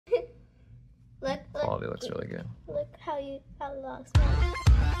quality looks really good. Look how long.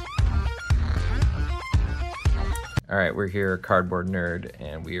 Alright, we're here, Cardboard Nerd,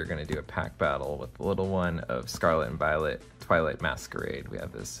 and we are going to do a pack battle with the little one of Scarlet and Violet Twilight Masquerade. We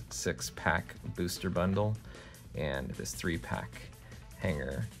have this 6-pack booster bundle and this 3-pack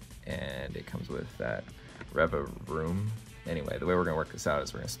hanger, and it comes with that Reva room. Anyway, the way we're going to work this out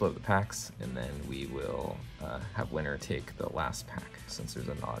is we're going to split the packs, and then we will have winner take the last pack, since there's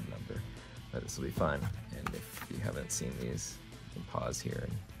an odd number. But this will be fun, and if you haven't seen these, you can pause here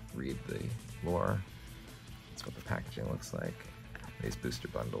and read the lore. That's what the packaging looks like. These booster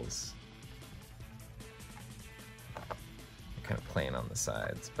bundles are kind of plain on the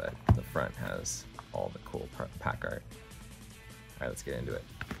sides, but the front has all the cool pack art. All right, let's get into it.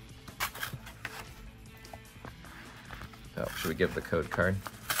 Oh, should we give the code card?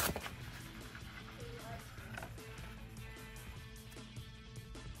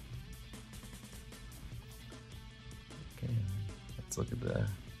 Okay, let's look at the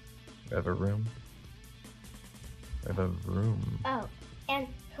Reva room. Reva room. Oh, and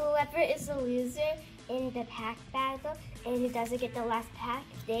whoever is the loser in the pack battle and who doesn't get the last pack,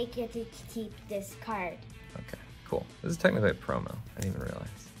 they get to keep this card. Okay, cool. This is technically a promo. I didn't even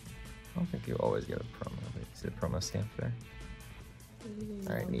realize. I don't think you always get a promo, but you see the promo stamp there?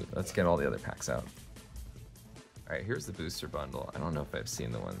 All right, neat. Let's get all the other packs out. All right, here's the booster bundle. I don't know if I've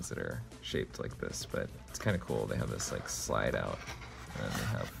seen the ones that are shaped like this, but it's kind of cool. They have this like slide out, and they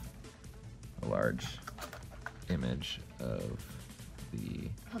have a large image of the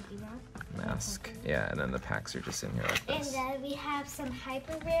Pokemon. mask. Yeah, and then the packs are just in here like this. And then we have some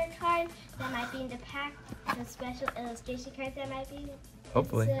hyper rare cards that might be in the pack, some special illustration cards that might be.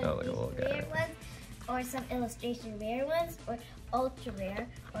 Hopefully. Some Oh, look at a little guy. rare ones, or some illustration rare ones, or ultra rare,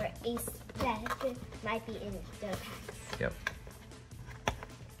 or ace that might be in the packs. Yep.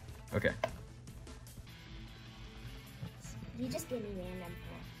 Okay. You just give me random.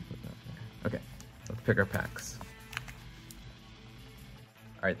 Okay, let's pick our packs.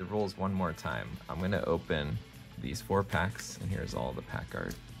 All right, the rules one more time. I'm gonna open these 4 packs, and here's all the pack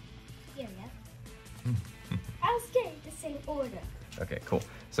art. Yeah. I was getting the same order. Okay, cool.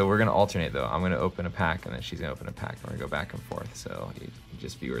 So we're gonna alternate though. I'm gonna open a pack, and then she's gonna open a pack, and we're gonna go back and forth. So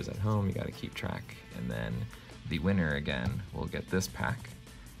just viewers at home, you gotta keep track. And then the winner again will get this pack,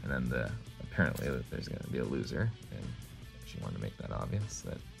 and then apparently there's gonna be a loser, and she wanted to make that obvious,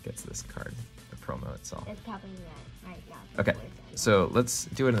 that gets this card, the promo itself. It's probably not right now. Okay, so let's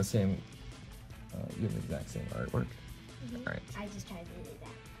do it in the same, you have the exact same artwork. All right. I just tried to do that.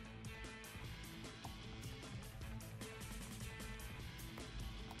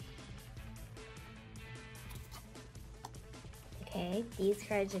 Okay, these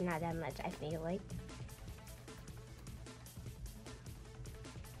cards are not that much, I feel like.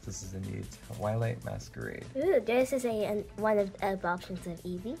 This is indeed Twilight Masquerade. Ooh, this is one of the options of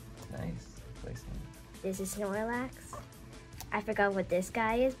Eevee. Nice placement. This is Snorlax. I forgot what this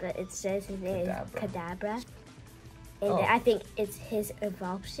guy is, but it says his name is Kadabra. And I think it's his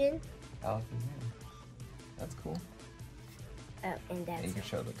evolution. I like his name. That's cool. Oh, and that's. And you can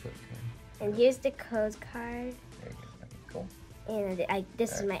show the code card. And here's the code card. There you go. Okay, cool. And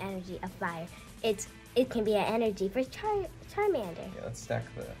this is my energy of fire. It can be an energy for Charmander. Yeah, let's stack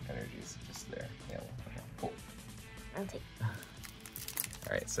the energies just there. Yeah, okay, cool. I'll take. All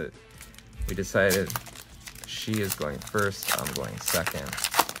right, so we decided she is going first, I'm going second.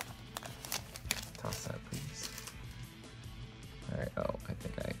 Toss that, please. All right, oh, I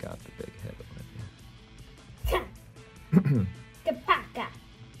think I got the big hit with you. Kapaka.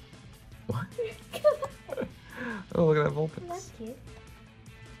 What? Oh, look at that Vulpix. That's cute.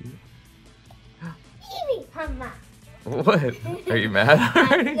 Cute. Eevee, Hama. What? Are you mad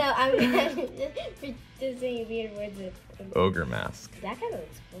already? No, I'm mad for just saying weird words. Ogre mask. That kind of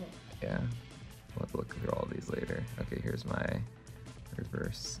looks cool. Yeah. We'll have to look through all these later. Okay, here's my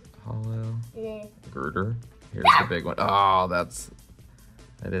reverse hollow. Yeah. Girder. Here's the big one. Oh, that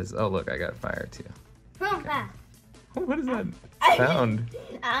is. Oh, look, I got fire too. Hama. What is that sound?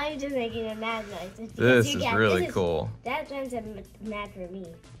 I'm just making a mad noise. This is really cool. That one's mad for me.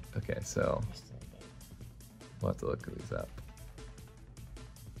 Okay, so we'll have to look these up.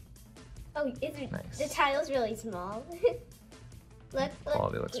 Oh, Nice. the tile's really small. Look.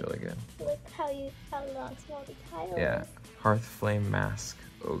 Quality looks really good. Look how long small the tile Yeah. is. Hearth Flame Mask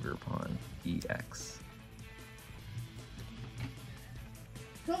Ogre Pawn EX.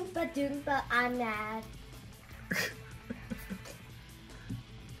 Oompa Doompa, I'm mad.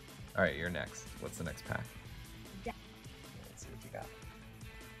 All right, you're next. What's the next pack? Yeah. Let's see what you got.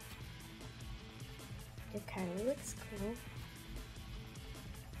 It kind of looks cool.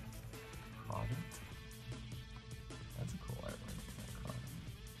 Hobbit.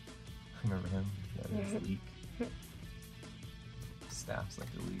 Remember him? Yeah, his leek. Staff's like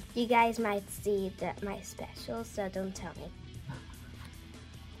a leek. You guys might see my special, so don't tell me.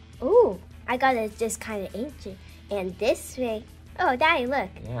 Ooh, I got it just kind of ancient. And this way, oh, Daddy, look.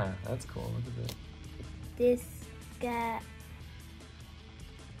 Yeah, that's cool. Look at this. This got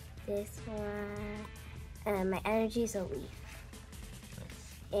this one. My energy is a leaf.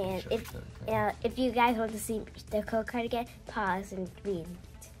 Nice. And if you guys want to see the code card again, pause and read.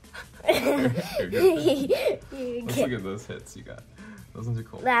 Let's look at those hits you got. Those ones are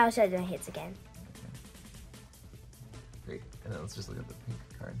cool. I'll show you the hits again. Okay. Great. And then let's just look at the pink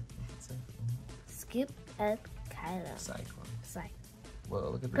card. What's it say? Scoop up Kylo. Cyclone. Whoa,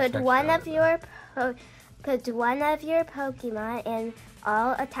 look at the Put one of your Pokemon and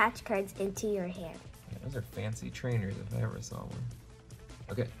all attached cards into your hand. Yeah, those are fancy trainers if I ever saw one.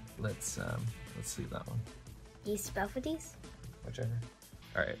 Okay, let's see that one. Do you spell for these? Whichever.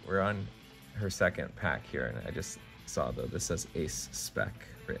 All right, we're on her second pack here, and I just saw though this says Ace Spec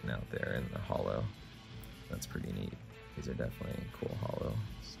written out there in the holo. That's pretty neat. These are definitely cool holos.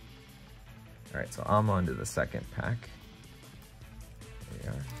 All right, so I'm on to the second pack.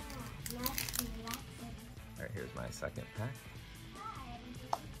 There we are. All right, here's my second pack.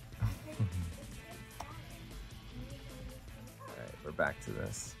 All right, we're back to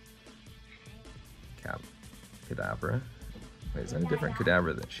this Kadabra. Wait, is that a different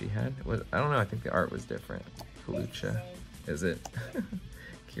Kadabra that she had? I don't know, I think the art was different. Kalucha. Is it?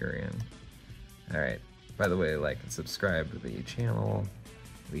 Kyrian. Alright, by the way, like and subscribe to the channel.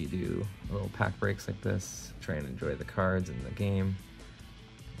 We do little pack breaks like this, try and enjoy the cards in the game.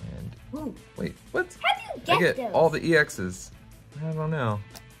 And, whoa, wait, what? How do you get those? All the EXs. I don't know.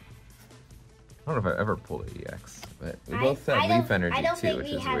 I don't know if I ever pulled an EX, but we both had Leaf Energy too, which is weird. I don't think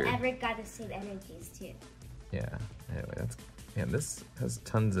we have ever got the same energies too. Yeah, anyway, that's... Man, this has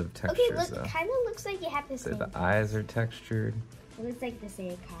tons of textures. Okay, look, it kind of looks like you have the same. The eyes are textured. It looks like the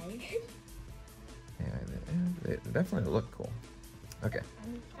same kind. Yeah, they definitely look cool. Okay.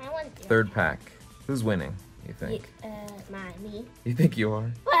 I want Third pack. Who's winning, you think? Me. You think you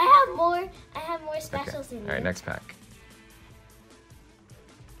are? Well, I have more specials than you. All right, next pack.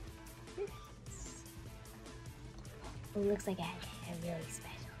 It looks like I have really special.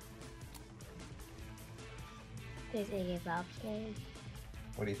 There's a Evolution.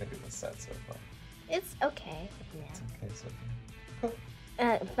 What do you think of the set so far? It's okay. Yeah. It's okay so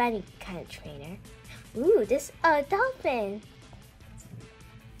far. Funny kind of trainer. Ooh, this dolphin.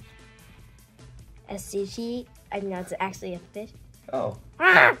 A sushi. I know it's actually a fish. Oh.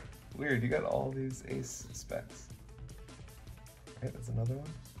 Ah! Weird. You got all these Ace specs. Okay, that's another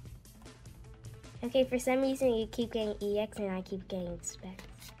one. Okay, for some reason you keep getting EX and I keep getting specs.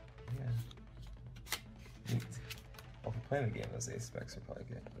 Yeah. Neat. Well, if we're playing a game, those Ace specs are probably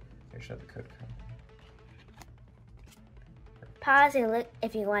good. Here, show the code card. Pause and look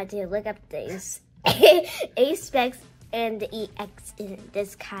if you want to look up these Ace specs and the EX in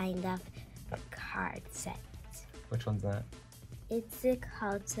this kind of card set. Which one's that? It's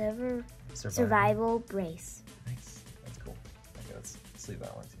called Survival Brace. Nice. That's cool. Okay, let's leave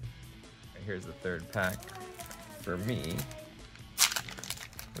that one too. Right, here's the third pack for me.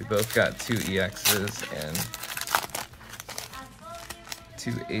 We both got 2 EXs and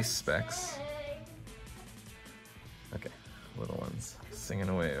 2 Ace specs. Okay, little ones singing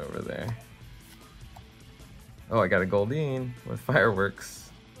away over there. Oh, I got a Goldeen with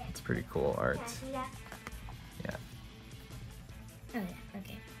fireworks. That's pretty cool art. Yeah. Oh yeah,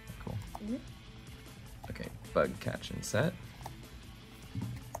 okay. Cool. Okay, bug catching set.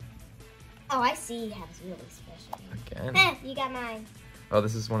 Oh, I see you have really special. Again. You got mine. Oh,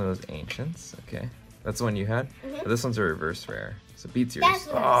 this is one of those ancients. Okay. That's the one you had? Oh, this one's a reverse rare. So it beats yours.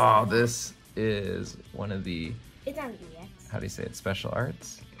 Oh, this is one of the... It's on EX. How do you say it? Special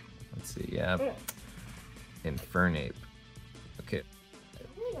arts? Let's see. Yeah. Infernape. Okay. I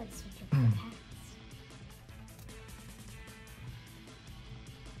really want to switch up the packs.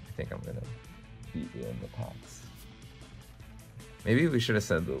 I think I'm going to beat you in the packs. Maybe we should have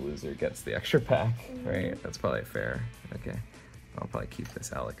said the loser gets the extra pack, right? That's probably fair. Okay. I'll probably keep this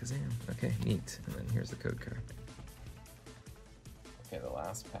Alakazam. Okay, neat. And then here's the code card. Okay, the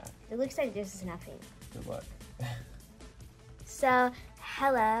last pack. It looks like this is nothing. Good luck. So,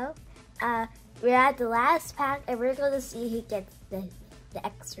 hello. We're at the last pack, and we're going to see who gets the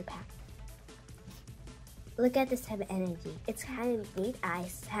extra pack. Look at this type of energy. It's kind of neat. I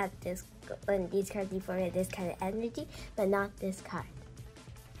have this on these cards before with this kind of energy, but not this card.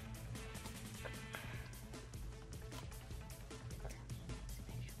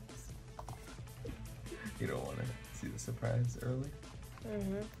 You don't want to see the surprise early?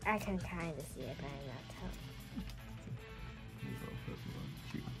 I can kind of see it, but I'm not telling.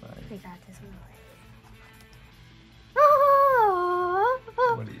 We got this one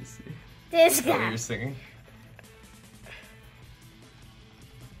already. What do you see? This What guy. are you singing?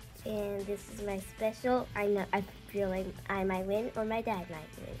 And this is my special. I know. I feel like I might win, or my dad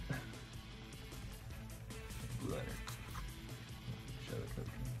might win. Blue letter. Show the code.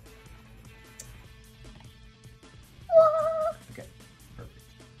 Okay, perfect.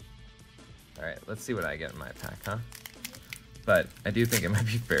 All right, let's see what I get in my pack, huh? But I do think it might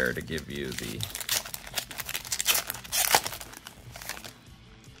be fair to give you the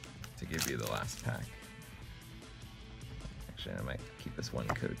last pack. Actually, I might keep this one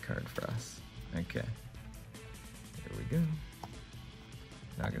code card for us. Okay, here we go.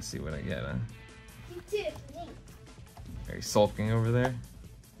 Not gonna see what I get, huh? Are you sulking over there?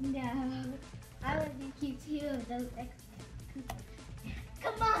 No, I want to keep 2 of those extra.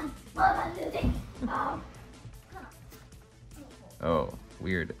 Come on, Mama, do this. Oh,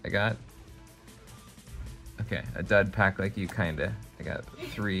 weird. I got, okay, a dud pack like you, kinda. I got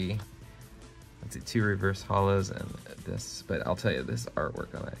 3, let's see, 2 reverse hollows and this, but I'll tell you, this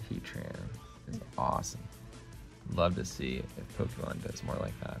artwork on that Heatran is awesome. Love to see if Pokemon does more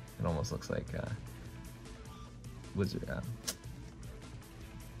like that. It almost looks like Wizard. I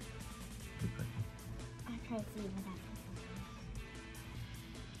can't see what that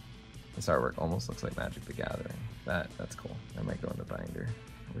This artwork almost looks like Magic the Gathering. That's cool. That might go in the binder.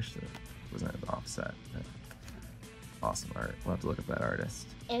 I wish it wasn't as offset. But awesome art. We'll have to look at that artist.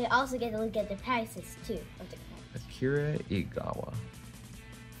 And we also get to look at the prices too of the cards. Akira Igawa.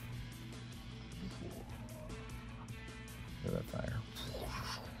 Look at that fire.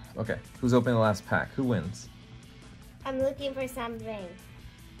 Okay, who's opening the last pack? Who wins? I'm looking for something.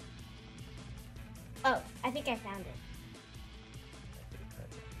 Oh, I think I found it.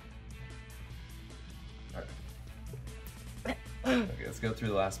 Okay, let's go through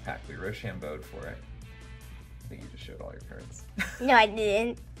the last pack. We Rochambeau'd for it. I think you just showed all your cards. No, I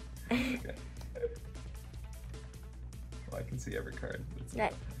didn't. Okay. Well, I can see every card. Okay,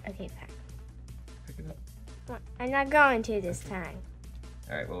 fine. Pick it up. I'm not going to this time.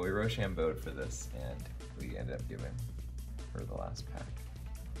 All right, well, we Rochambeau'd for this, and we ended up giving her the last pack.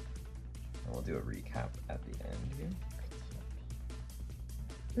 And we'll do a recap at the end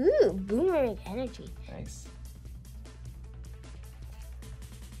here. Ooh, boomerang energy. Nice.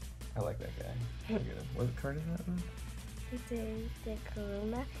 I like that guy. Look at him. What card is that one? It's the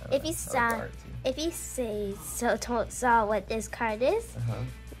Kuruma. Oh, If you saw what this card is,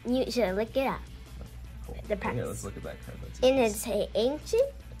 you should look it up. Cool. The price. Yeah, let's look at that card. And it's an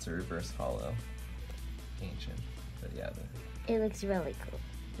ancient. It's a reverse hollow. Ancient. But yeah, It looks really cool.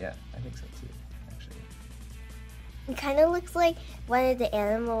 yeah, I think so too, actually. It kind of looks like one of the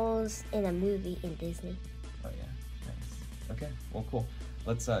animals in a movie in Disney. Oh yeah, nice. Okay, well cool.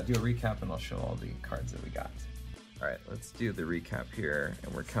 Let's do a recap and I'll show all the cards that we got. All right, let's do the recap here,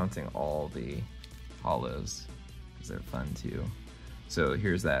 and we're counting all the hollows because they're fun too. So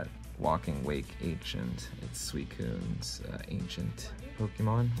here's that Walking Wake Ancient. It's Suicune's ancient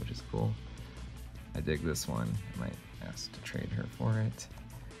Pokemon, which is cool. I dig this one. I might ask to trade her for it.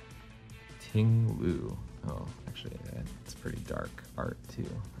 Ting Lu. Oh, actually, it's pretty dark art too.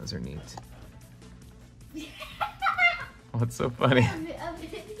 Those are neat. What's so funny?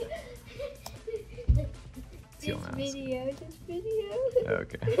 This video.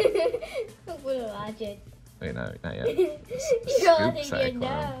 Okay. I'm gonna watch it. Wait, not yet. You're Scoop holding your Cyclone.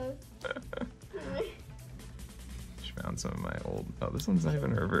 nose. Just found some of my old. Oh, this one's not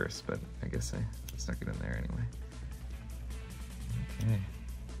even reverse, but I guess I stuck it in there anyway. Okay.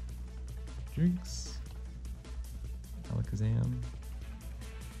 Drinks. Alakazam.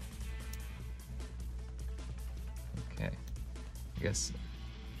 Okay. I guess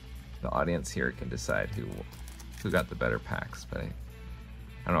the audience here can decide who got the better packs, but I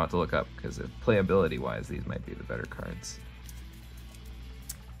don't know what to look up because playability-wise, these might be the better cards.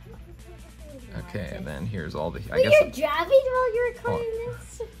 Okay, and then here's all the. I guess. You're driving while you're recording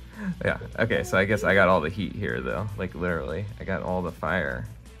this. Yeah. Okay, so I guess I got all the heat here, though. Like literally, I got all the fire.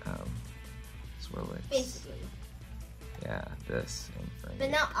 Swirlix. Basically. Yeah, this. And But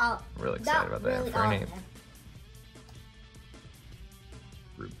not all. I'm really excited about that. Really all of Infernape. them.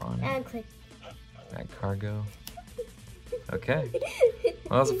 Groupon. And click. Mag Cargo. Okay. Well,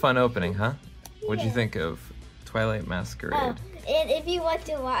 that was a fun opening, huh? What'd you Yeah. think of Twilight Masquerade? And if you want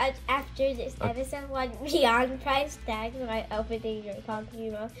to watch after this episode, what Beyond Price Tags, my opening your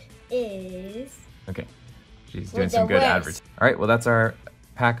Pokemon is. Okay. She's We're doing some the good worst. advertising. All right, well, that's our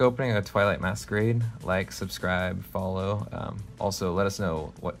pack opening of Twilight Masquerade. Like, subscribe, follow. Also, let us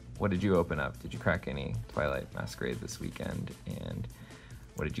know what did you open up? Did you crack any Twilight Masquerade this weekend? And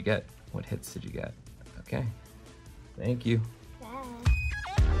what did you get? What hits did you get? Okay. Thank you.